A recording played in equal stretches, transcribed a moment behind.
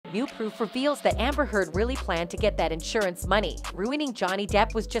New proof reveals that Amber Heard really planned to get that insurance money. Ruining Johnny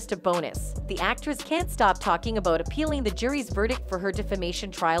Depp was just a bonus. The actress can't stop talking about appealing the jury's verdict for her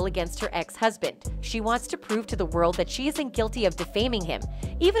defamation trial against her ex-husband. She wants to prove to the world that she isn't guilty of defaming him,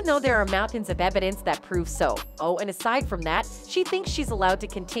 even though there are mountains of evidence that prove so. Oh, and aside from that, she thinks she's allowed to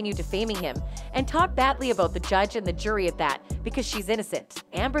continue defaming him and talk badly about the judge and the jury at that because she's innocent.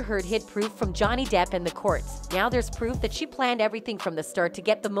 Amber Heard hid proof from Johnny Depp in the courts. Now there's proof that she planned everything from the start to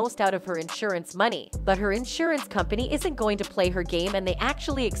get the most out of her insurance money. But her insurance company isn't going to play her game, and they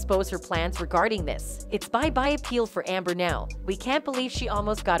actually expose her plans regarding this. It's bye-bye appeal for Amber now. We can't believe she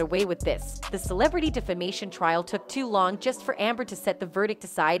almost got away with this. The celebrity defamation trial took too long just for Amber to set the verdict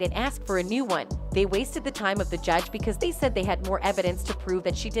aside and ask for a new one. They wasted the time of the judge because they said they had more evidence to prove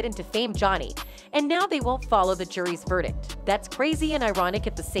that she didn't defame Johnny, and now they won't follow the jury's verdict. That's crazy and ironic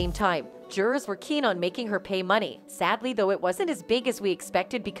at the same time. Jurors were keen on making her pay money. Sadly, though, it wasn't as big as we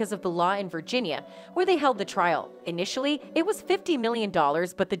expected because of the law in Virginia, where they held the trial. Initially, it was $50 million,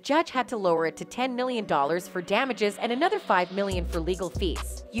 but the judge had to lower it to $10 million for damages and another $5 million for legal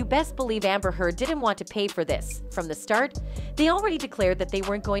fees. You best believe Amber Heard didn't want to pay for this. From the start, they already declared that they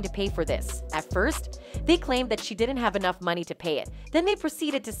weren't going to pay for this. At first, they claimed that she didn't have enough money to pay it. Then they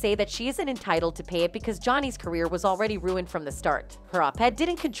proceeded to say that she isn't entitled to pay it because Johnny's career was already ruined from the start. Her op-ed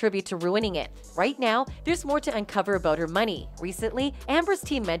didn't contribute to ruining it. Right now, there's more to uncover about her money. Recently, Amber's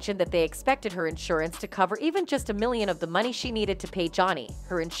team mentioned that they expected her insurance to cover even just $1 million of the money she needed to pay Johnny.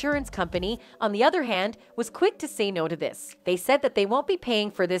 Her insurance company, on the other hand, was quick to say no to this. They said that they won't be paying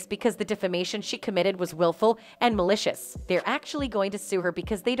for this because the defamation she committed was willful and malicious. They're actually going to sue her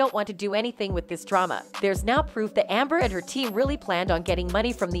because they don't want to do anything with this drama. There's now proof that Amber and her team really planned on getting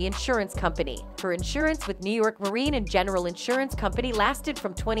money from the insurance company. Her insurance with New York Marine and General Insurance Company lasted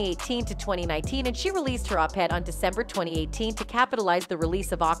from 2018 to 2019, and she released her op-ed on December 2018 to capitalize the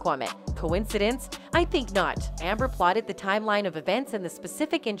release of Aquaman. Coincidence? I think not. Amber plotted the timeline of events and the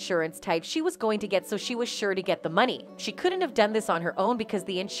specific insurance type she was going to get, so she was sure to get the money. She couldn't have done this on her own because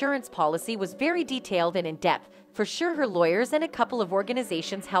the insurance policy was very detailed and in-depth. For sure, her lawyers and a couple of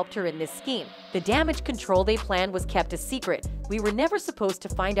organizations helped her in this scheme. The damage control they planned was kept a secret. We were never supposed to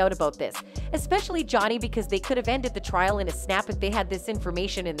find out about this, especially Johnny, because they could have ended the trial in a snap if they had this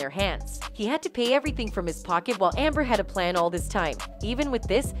information in their hands. He had to pay everything from his pocket while Amber had a plan all this time. Even with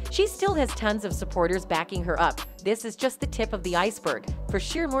this, she still has tons of supporters backing her up. This is just the tip of the iceberg. For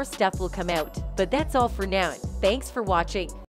sure, more stuff will come out. But that's all for now. Thanks for watching.